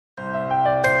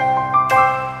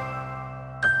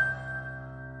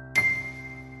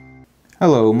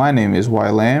Hello, my name is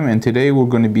YLAM, and today we're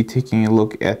going to be taking a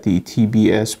look at the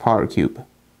TBS PowerCube.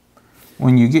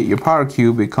 When you get your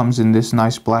PowerCube, it comes in this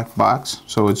nice black box,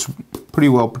 so it's pretty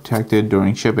well protected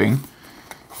during shipping.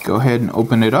 Go ahead and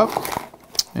open it up,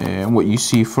 and what you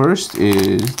see first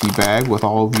is the bag with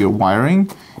all of your wiring,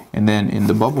 and then in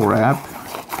the bubble wrap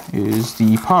is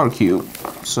the PowerCube.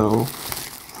 So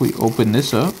if we open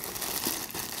this up,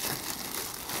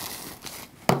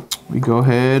 we go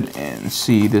ahead and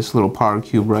see this little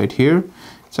PowerCube right here.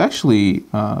 It's actually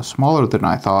smaller than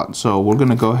I thought, so we're going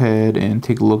to go ahead and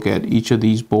take a look at each of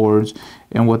these boards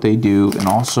and what they do, and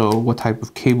also what type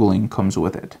of cabling comes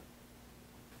with it.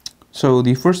 So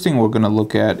the first thing we're going to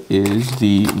look at is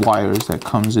the wires that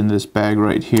comes in this bag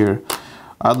right here.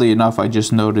 Oddly enough, I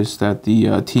just noticed that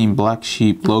the Team Black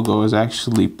Sheep logo is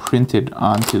actually printed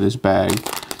onto this bag,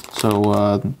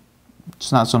 so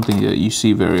it's not something that you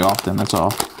see very often, that's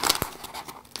all.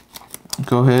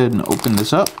 Go ahead and open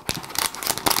this up,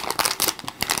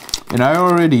 and I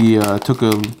already took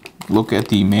a look at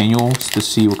the manuals to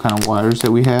see what kind of wires that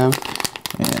we have,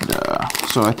 and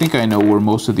so I think I know where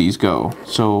most of these go.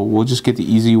 So we'll just get the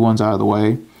easy ones out of the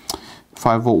way.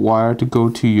 5-volt wire to go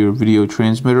to your video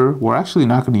transmitter. We're actually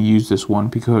not going to use this one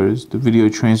because the video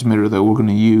transmitter that we're going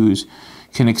to use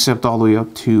can accept all the way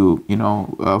up to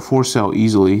 4-cell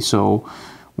easily, so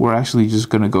we're actually just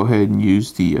going to go ahead and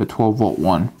use the 12-volt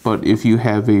one. But if you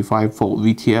have a 5-volt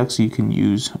VTX, you can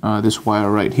use this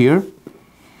wire right here.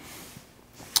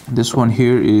 This one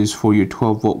here is for your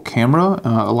 12-volt camera.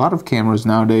 A lot of cameras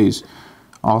nowadays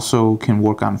also can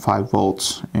work on 5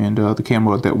 volts, and the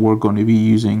camera that we're going to be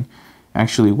using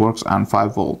actually works on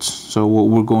 5 volts. So what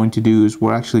we're going to do is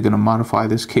we're actually going to modify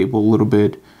this cable a little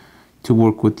bit to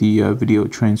work with the video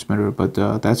transmitter, but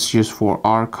that's just for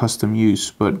our custom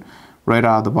use. But right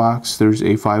out of the box, there's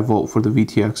a 5-volt for the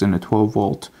VTX and a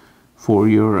 12-volt for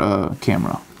your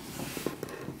camera.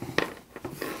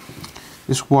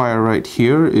 This wire right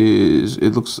here is,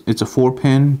 it's a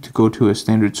 4-pin to go to a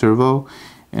standard servo,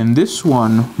 and this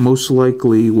one most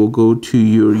likely will go to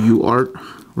your UART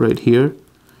right here,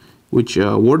 which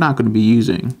we're not going to be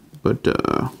using, but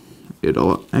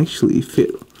it'll actually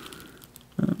fit.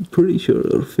 I'm pretty sure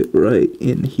it'll fit right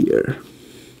in here.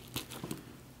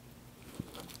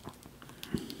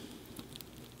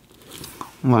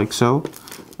 Like so.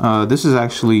 This is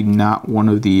actually not one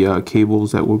of the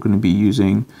cables that we're going to be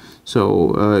using,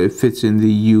 so it fits in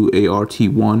the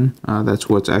UART1. That's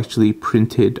what's actually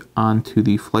printed onto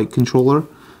the flight controller.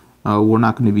 We're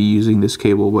not going to be using this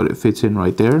cable, but it fits in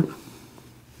right there.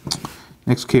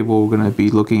 Next cable we're going to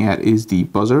be looking at is the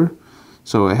buzzer.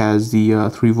 So it has the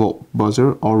 3-volt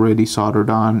buzzer already soldered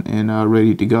on and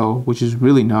ready to go, which is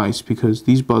really nice because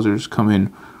these buzzers come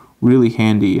in really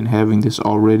handy, and having this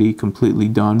already completely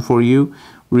done for you,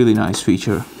 really nice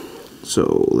feature.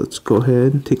 So let's go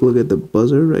ahead and take a look at the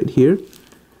buzzer right here.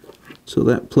 So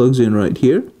that plugs in right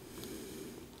here.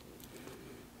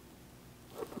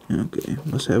 Okay,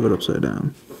 let's have it upside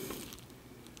down.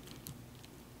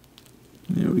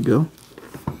 There we go.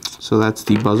 So that's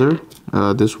the buzzer.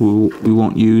 This we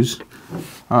won't use.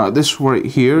 This right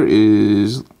here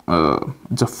is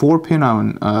it's a 4-pin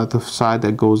on the side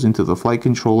that goes into the flight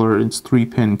controller. It's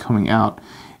 3-pin coming out,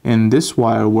 and this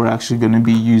wire we're actually going to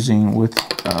be using with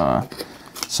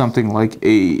something like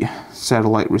a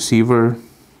satellite receiver.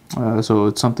 So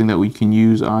it's something that we can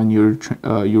use on your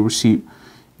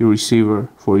receiver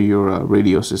for your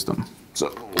radio system.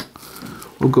 So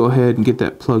we'll go ahead and get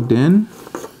that plugged in.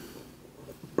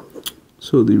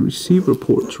 So the receiver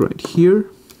port's right here.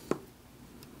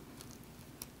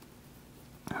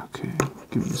 Okay,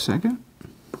 give me a second.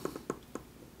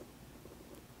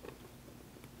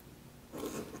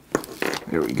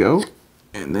 There we go.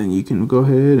 And then you can go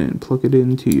ahead and plug it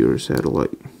into your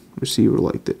satellite receiver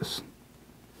like this.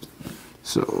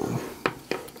 So,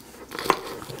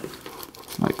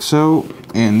 like so.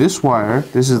 And this wire,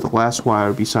 this is the last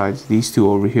wire besides these two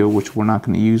over here, which we're not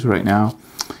going to use right now,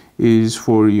 is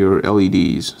for your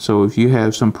LEDs. So if you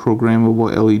have some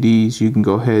programmable LEDs, you can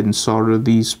go ahead and solder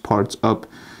these parts up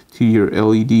to your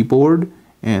LED board,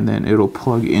 and then it'll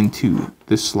plug into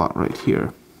this slot right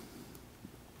here.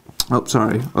 Oh,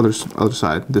 sorry, other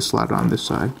side, this slot on this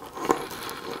side.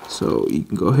 So you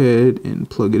can go ahead and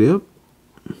plug it up.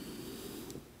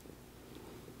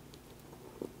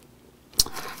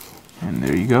 And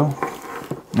there you go.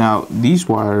 Now these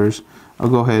wires, I'll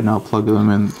go ahead and I'll plug them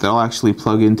in. They'll actually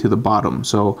plug into the bottom.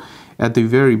 So at the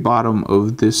very bottom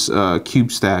of this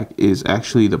cube stack is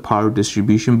actually the power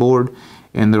distribution board,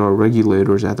 and there are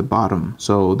regulators at the bottom.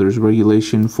 So there's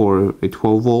regulation for a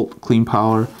 12-volt clean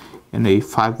power and a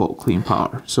 5-volt clean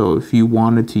power. So if you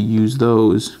wanted to use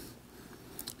those,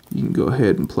 you can go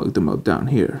ahead and plug them up down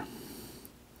here.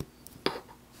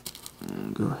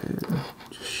 Go ahead and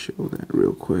just show that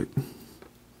real quick.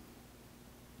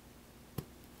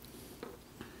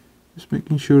 Just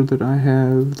making sure that I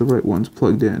have the right ones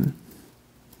plugged in.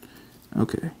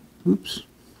 Okay, oops.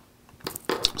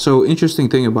 So interesting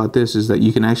thing about this is that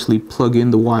you can actually plug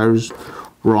in the wires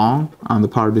wrong on the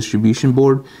power distribution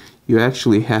board. You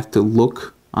actually have to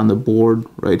look on the board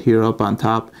right here up on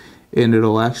top, and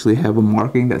it'll actually have a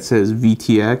marking that says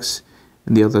VTX,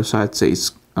 and the other side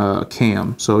says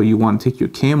cam. So you want to take your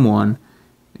cam one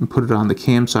and put it on the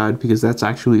cam side, because that's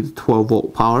actually the 12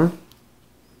 volt power,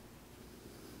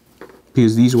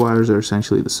 because these wires are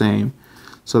essentially the same.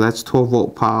 So that's 12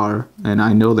 volt power, and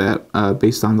I know that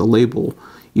based on the label,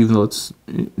 even though it's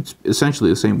essentially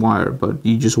the same wire, but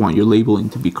you just want your labeling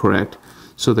to be correct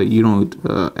so that you don't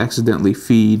accidentally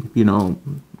feed, you know,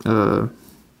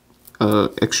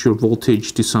 extra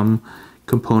voltage to some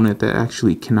component that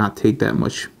actually cannot take that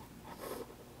much.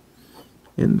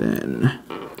 And then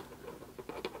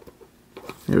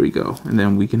there we go, and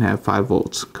then we can have 5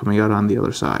 volts coming out on the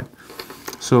other side.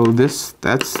 So that's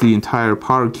the entire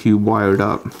PowerCube wired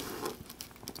up.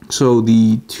 So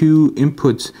the two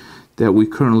inputs that we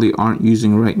currently aren't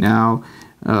using right now,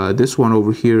 this one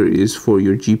over here is for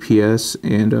your GPS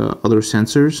and other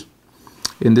sensors,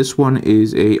 and this one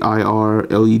is a IR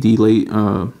LED light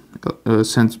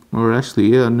or actually,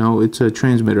 yeah, no, it's a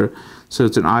transmitter. So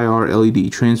it's an IR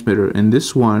LED transmitter, and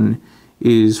this one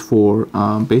is for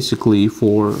basically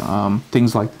for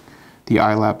things like the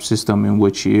iLap system, in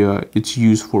which it's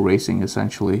used for racing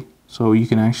essentially. So you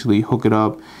can actually hook it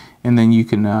up, and then you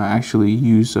can actually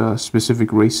use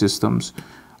specific race systems.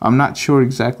 I'm not sure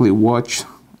exactly what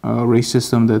race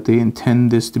system that they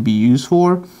intend this to be used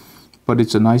for, but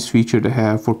it's a nice feature to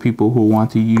have for people who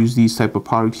want to use these type of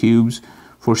PowerCubes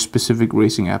for specific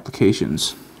racing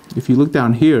applications. If you look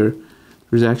down here,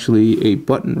 there's actually a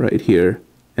button right here,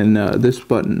 and this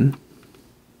button,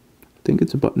 I think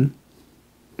it's a button,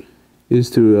 is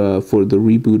to for the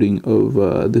rebooting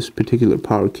of this particular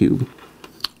PowerCube.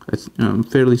 I'm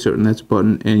fairly certain that's a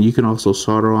button, and you can also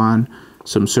solder on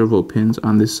some servo pins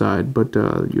on this side, but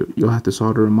you'll have to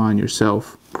solder them on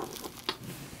yourself.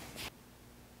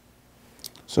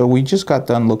 So we just got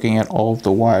done looking at all of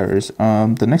the wires.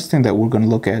 The next thing that we're going to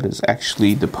look at is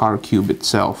actually the PowerCube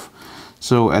itself.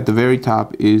 So at the very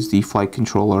top is the flight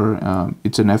controller.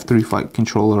 It's an F3 flight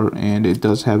controller, and it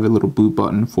does have a little boot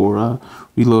button for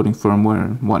reloading firmware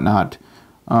and whatnot.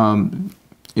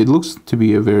 It looks to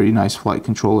be a very nice flight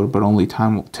controller, but only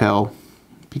time will tell,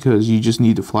 because you just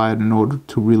need to fly it in order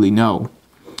to really know.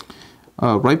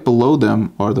 Right below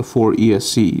them are the 4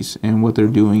 ESCs, and what they're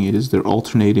doing is they're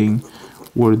alternating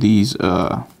where these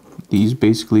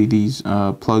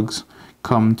plugs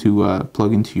come to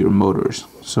plug into your motors.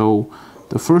 So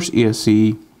the first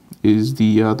ESC is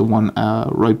the one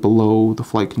right below the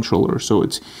flight controller. So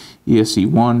it's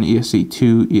ESC1,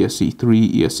 ESC2,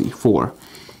 ESC3, ESC4.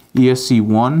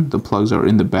 ESC1, the plugs are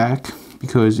in the back,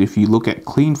 because if you look at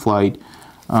clean flight,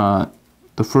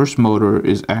 the first motor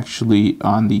is actually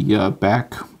on the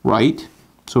back right,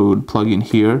 so it would plug in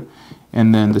here,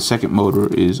 and then the second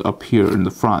motor is up here in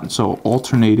the front. So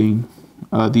alternating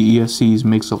the ESCs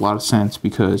makes a lot of sense,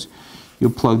 because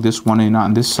you'll plug this one in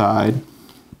on this side,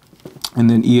 and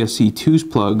then ESC2's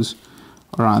plugs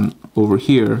are on over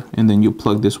here, and then you'll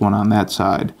plug this one on that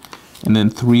side, and then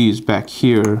 3 is back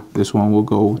here. This one will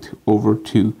go over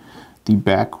to the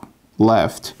back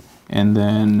left, and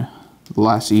then the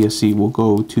last ESC will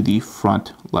go to the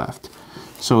front left.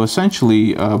 So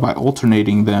essentially, by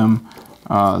alternating them,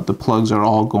 the plugs are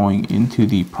all going into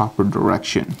the proper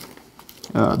direction.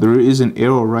 There is an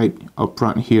arrow right up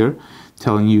front here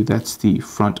telling you that's the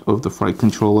front of the flight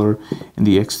controller, and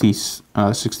the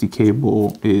XT60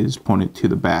 cable is pointed to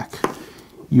the back.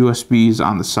 USB is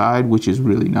on the side, which is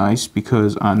really nice,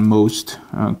 because on most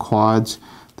quads,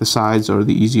 the sides are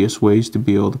the easiest ways to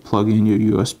be able to plug in your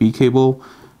USB cable.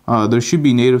 There should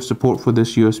be native support for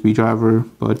this USB driver,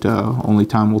 but only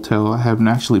time will tell. I haven't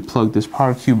actually plugged this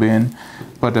PowerCube in,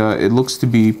 but it looks to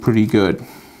be pretty good.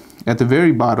 At the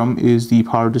very bottom is the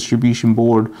power distribution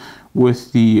board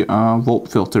with the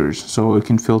volt filters. So it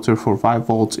can filter for 5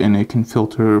 volts and it can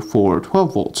filter for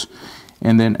 12 volts.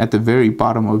 And then at the very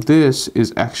bottom of this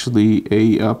is actually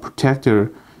a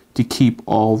protector to keep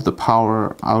all of the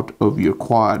power out of your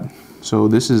quad. So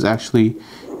this is actually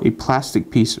a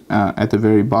plastic piece at the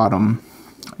very bottom,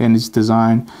 and it's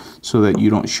designed so that you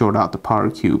don't short out the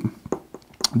PowerCube.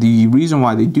 The reason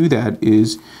why they do that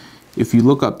is, if you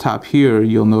look up top here,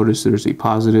 you'll notice there's a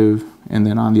positive, and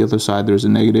then on the other side there's a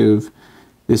negative.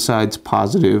 This side's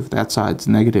positive, that side's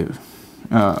negative.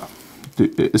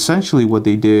 essentially what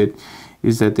they did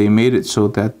is that they made it so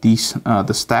that these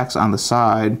the stacks on the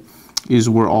side is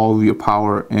where all of your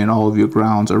power and all of your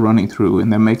grounds are running through,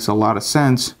 and that makes a lot of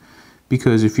sense,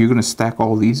 because if you're going to stack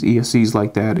all these ESCs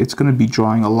like that, it's going to be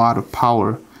drawing a lot of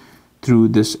power through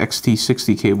this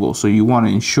XT60 cable. So you want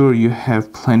to ensure you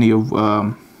have plenty of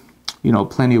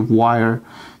plenty of wire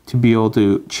to be able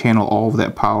to channel all of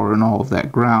that power and all of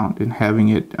that ground, and having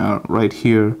it right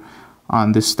here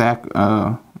on this stack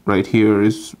right here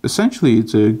is essentially,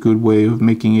 it's a good way of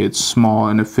making it small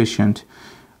and efficient.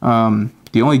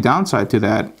 The only downside to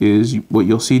that is what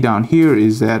you'll see down here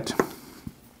is that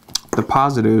the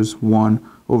positives, one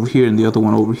over here and the other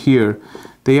one over here,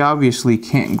 they obviously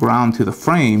can't ground to the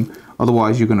frame,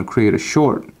 otherwise you're going to create a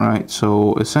short, right?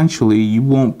 So essentially you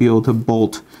won't be able to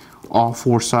bolt all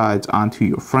four sides onto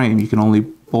your frame. You can only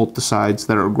bolt the sides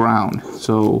that are ground.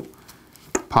 So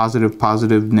positive,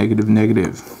 positive, negative,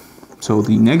 negative. So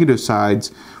the negative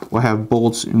sides will have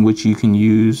bolts in which you can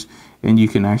use, and you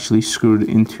can actually screw it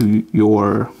into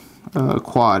your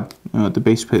quad, the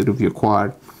base plate of your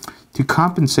quad. To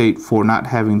compensate for not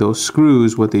having those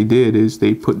screws, what they did is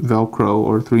they put Velcro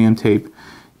or 3M tape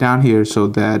down here so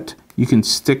that you can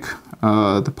stick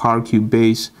the PowerCube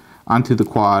base onto the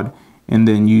quad and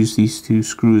then use these two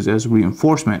screws as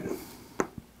reinforcement.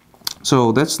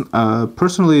 So that's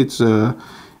personally, it's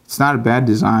not a bad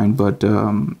design, but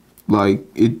like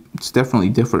it's definitely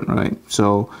different, right?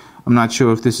 So I'm not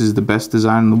sure if this is the best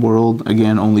design in the world.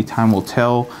 Again, only time will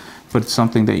tell, but it's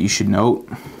something that you should note.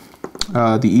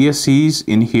 The ESCs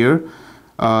in here,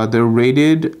 they're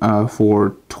rated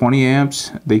for 20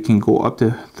 amps. They can go up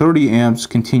to 30 amps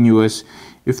continuous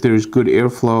if there's good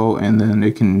airflow, and then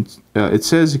it can it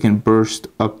says it can burst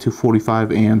up to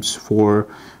 45 amps for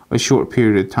a short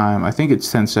period of time. I think it's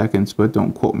 10 seconds, but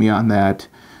don't quote me on that.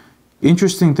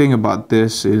 Interesting thing about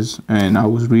this is, and I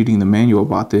was reading the manual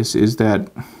about this, is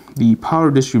that the power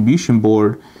distribution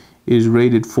board is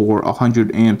rated for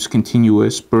 100 amps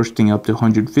continuous, bursting up to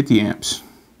 150 amps.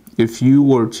 If you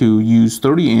were to use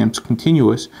 30 amps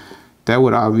continuous, that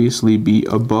would obviously be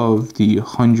above the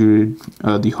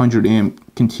 100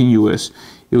 amp continuous.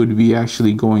 It would be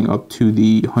actually going up to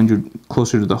the 100,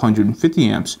 closer to the 150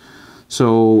 amps.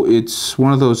 So it's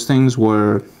one of those things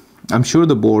where I'm sure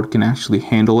the board can actually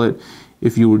handle it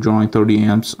if you were drawing 30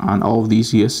 amps on all of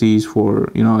these ESCs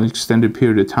for an extended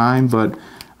period of time. But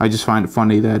I just find it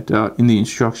funny that in the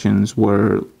instructions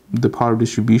where the power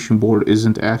distribution board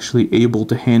isn't actually able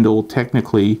to handle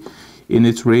technically in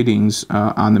its ratings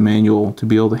on the manual to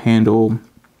be able to handle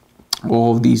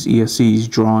all of these ESCs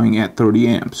drawing at 30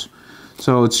 amps.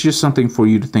 So it's just something for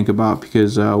you to think about,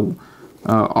 because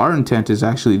our intent is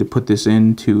actually to put this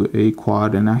into a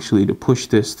quad and actually to push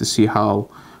this to see how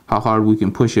hard we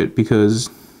can push it, because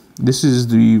this is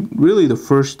really the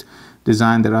first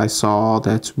design that I saw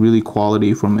that's really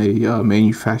quality from a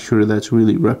manufacturer that's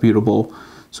really reputable.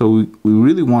 So we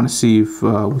really want to see if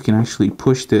we can actually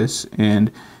push this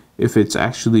and if it's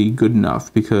actually good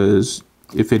enough, because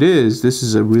if it is, this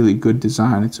is a really good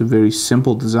design. It's a very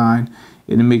simple design,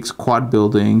 and it makes quad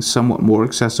building somewhat more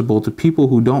accessible to people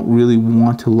who don't really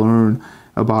want to learn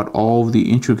about all of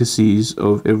the intricacies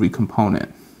of every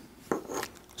component.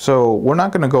 So we're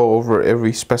not going to go over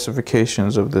every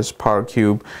specifications of this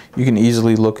PowerCube. You can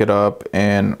easily look it up,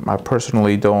 and I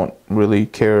personally don't really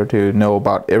care to know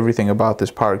about everything about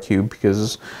this PowerCube,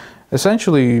 because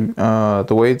essentially the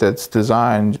way that's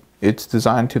designed, it's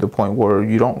designed to the point where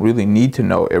you don't really need to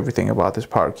know everything about this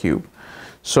PowerCube.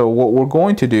 So what we're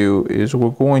going to do is we're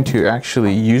going to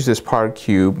actually use this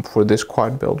PowerCube for this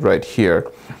quad build right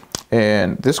here.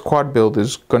 And this quad build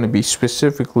is going to be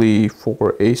specifically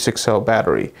for a 6-cell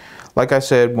battery. Like I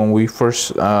said when we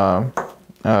first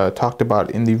talked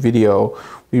about in the video,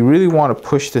 we really want to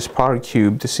push this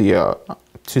PowerCube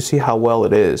to see how well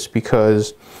it is,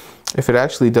 because if it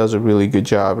actually does a really good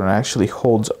job and actually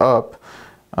holds up,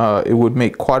 it would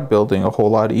make quad building a whole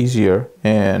lot easier,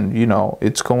 and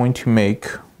it's going to make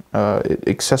it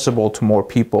accessible to more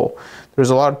people. There's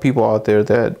a lot of people out there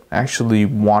that actually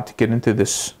want to get into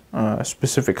this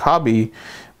specific hobby,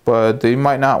 but they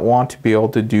might not want to be able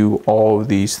to do all of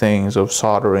these things of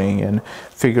soldering and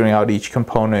figuring out each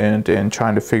component and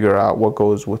trying to figure out what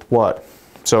goes with what.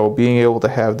 So being able to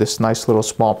have this nice little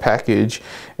small package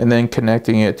and then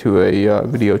connecting it to a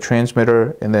video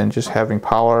transmitter and then just having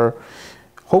power,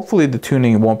 hopefully the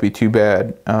tuning won't be too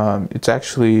bad. It's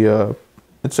actually a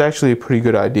pretty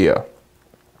good idea.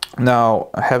 Now,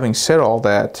 having said all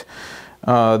that,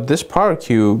 this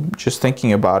PowerCube, just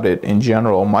thinking about it in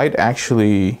general,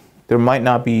 there might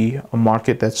not be a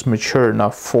market that's mature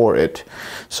enough for it.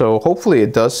 So hopefully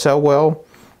it does sell well.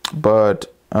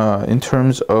 but in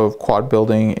terms of quad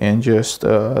building and just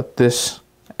this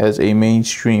as a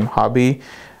mainstream hobby,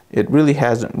 it really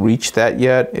hasn't reached that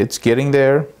yet. It's getting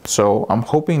there, so I'm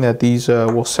hoping that these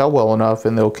will sell well enough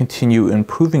and they'll continue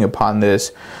improving upon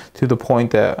this to the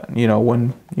point that, you know,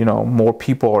 when, you know, more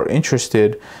people are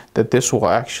interested, that this will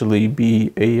actually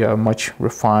be a much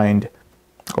refined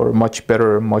or much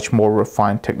better, much more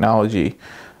refined technology.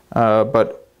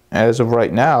 But as of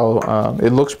right now, it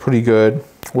looks pretty good.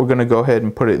 We're going to go ahead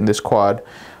and put it in this quad.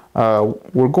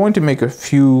 We're going to make a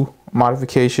few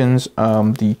modifications.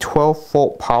 The 12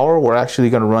 volt power, we're actually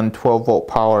going to run 12 volt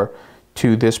power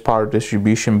to this power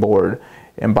distribution board,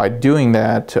 and by doing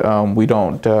that,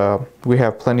 we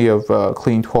have plenty of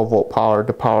clean 12 volt power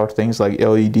to power things like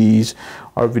LEDs,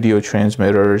 our video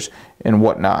transmitters and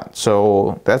whatnot.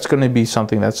 So that's going to be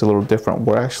something that's a little different.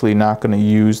 We're actually not going to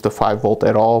use the 5 volt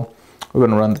at all. We're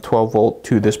going to run the 12 volt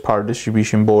to this power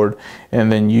distribution board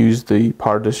and then use the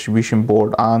power distribution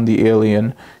board on the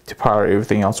Alien to power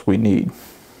everything else we need.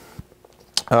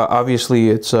 Obviously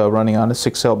it's running on a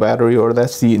 6-cell battery, or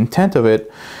that's the intent of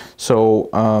it. So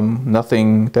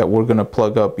nothing that we're going to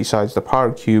plug up besides the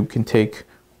PowerCube can take,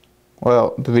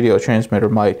 well, the video transmitter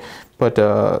might, but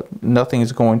nothing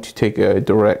is going to take a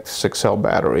direct 6-cell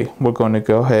battery. We're going to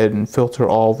go ahead and filter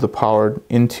all of the power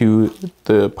into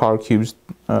the PowerCube's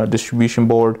distribution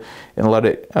board and let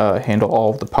it handle all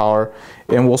of the power,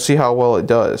 and we'll see how well it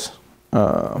does.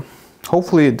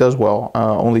 Hopefully it does well.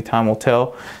 Only time will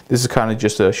tell. This is kind of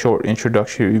just a short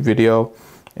introductory video,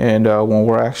 and when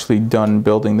we're actually done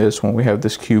building this, when we have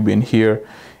this cube in here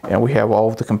and we have all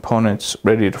of the components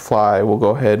ready to fly, we'll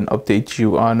go ahead and update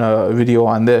you on a video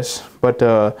on this. But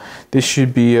this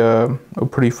should be a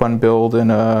pretty fun build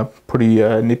and a pretty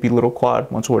nippy little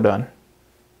quad once we're done.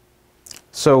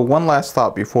 So one last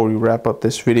thought before we wrap up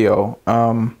this video,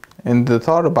 and the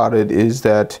thought about it is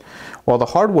that while the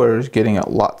hardware is getting a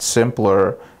lot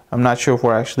simpler, I'm not sure if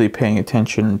we're actually paying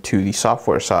attention to the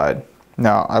software side.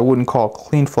 Now, I wouldn't call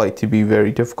CleanFlight to be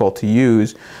very difficult to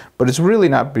use, but it's really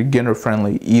not beginner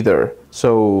friendly either.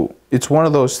 So it's one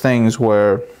of those things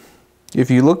where if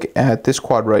you look at this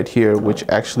quad right here, which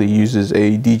actually uses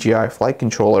a DJI flight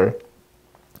controller,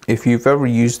 if you've ever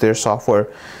used their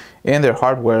software and their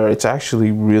hardware, it's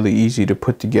actually really easy to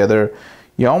put together.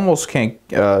 You almost can't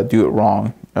do it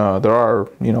wrong. There are,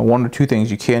 you know, 1 or 2 things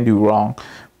you can do wrong,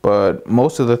 but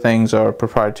most of the things are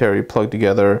proprietary, plugged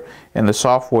together, and the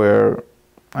software,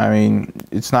 I mean,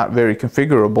 it's not very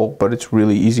configurable, but it's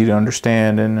really easy to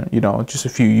understand, and, you know, just a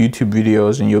few YouTube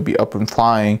videos and you'll be up and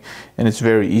flying, and it's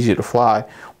very easy to fly.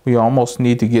 We almost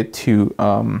need to get to,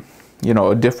 you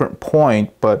know, a different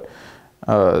point, but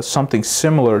something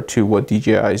similar to what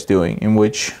DJI is doing, in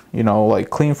which, you know, like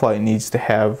CleanFlight needs to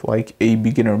have like a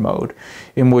beginner mode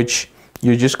in which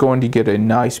you're just going to get a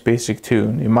nice basic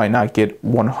tune. You might not get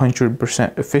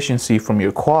 100% efficiency from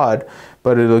your quad,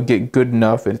 but it'll get good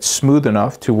enough, it's smooth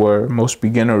enough to where most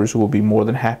beginners will be more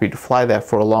than happy to fly that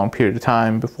for a long period of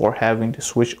time before having to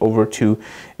switch over to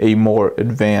a more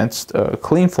advanced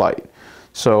CleanFlight.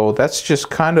 So that's just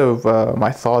kind of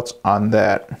my thoughts on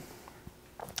that.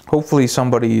 Hopefully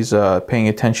somebody's paying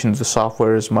attention to the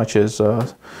software as much as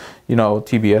you know,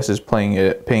 TBS is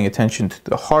paying attention to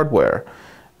the hardware.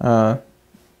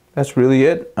 That's really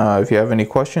it. If you have any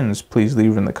questions, please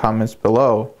leave in the comments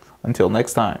below. Until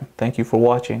next time, thank you for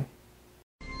watching.